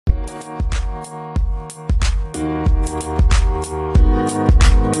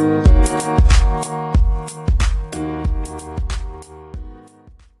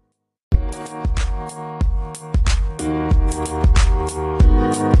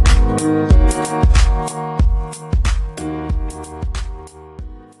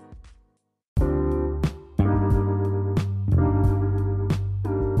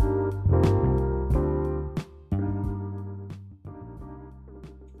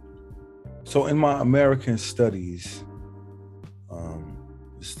So in my American studies,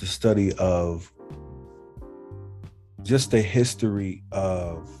 it's the study of just the history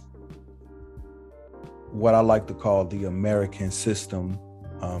of what I like to call the American system,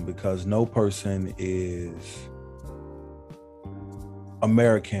 because no person is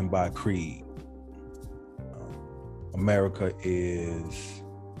American by creed. America is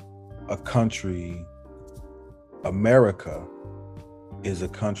a country. America is a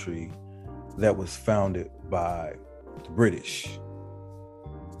country that was founded by the British.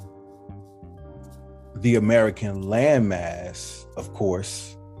 The American landmass, of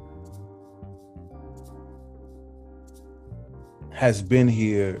course, has been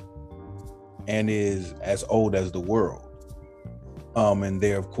here and is as old as the world. And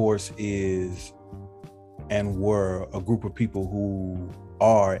there, of course, is and were a group of people who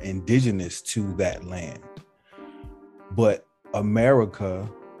are indigenous to that land. But America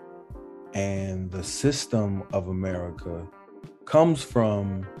and the system of America comes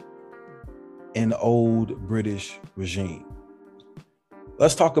from an old British regime.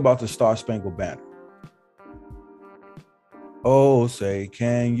 Let's talk about the Star Spangled Banner. Oh, say,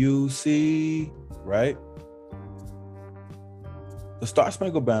 can you see, right? The Star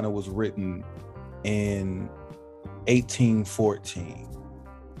Spangled Banner was written in 1814.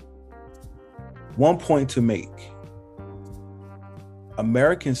 One point to make: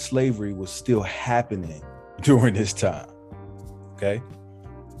 American slavery was still happening during this time, okay?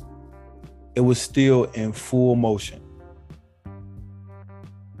 It was still in full motion.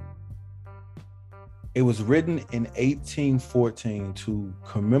 It was written in 1814 to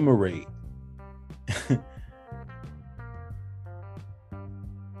commemorate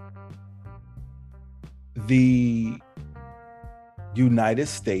the United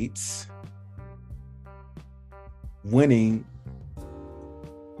States winning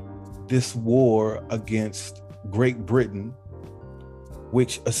this war against Great Britain,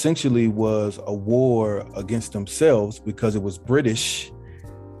 which essentially was a war against themselves, because it was British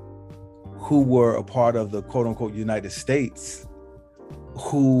who were a part of the quote unquote United States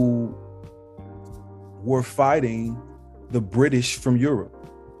who were fighting the British from Europe.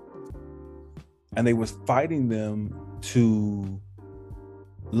 And they was fighting them to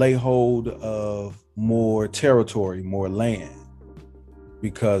lay hold of more territory, more land,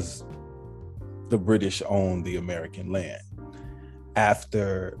 because the British owned the American land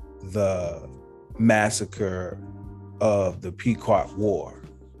after the massacre of the Pequot War,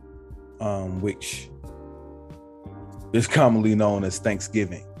 which is commonly known as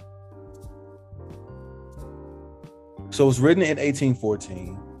Thanksgiving. So it's written in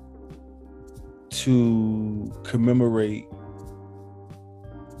 1814 to commemorate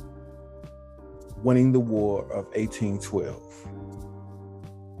winning the War of 1812.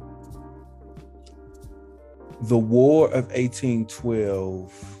 The War of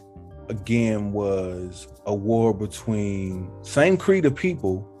 1812, again, was a war between same creed of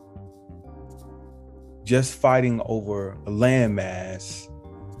people just fighting over a landmass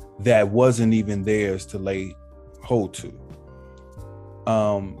that wasn't even theirs to lay hold to.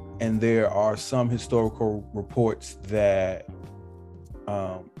 And there are some historical reports that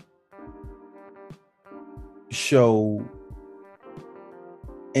show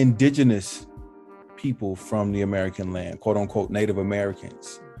indigenous people from the American land, quote unquote Native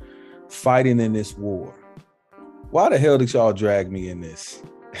Americans, fighting in this war. Why the hell did y'all drag me in this?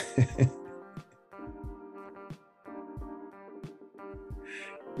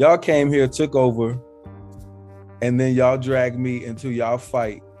 Y'all came here, took over, and then y'all dragged me into y'all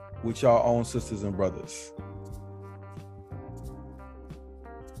fight with y'all own sisters and brothers.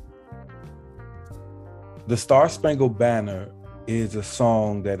 The Star Spangled Banner is a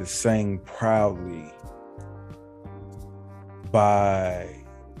song that is sang proudly by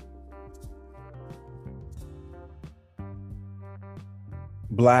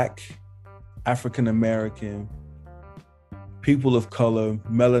Black, African American, people of color,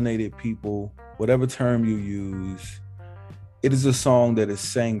 melanated people, whatever term you use. It is a song that is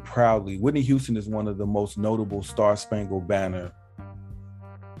sang proudly. Whitney Houston is one of the most notable Star Spangled Banner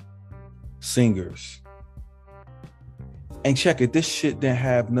singers. And check it, this shit didn't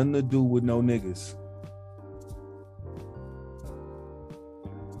have nothing to do with no niggas.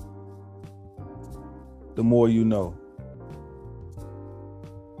 The more you know.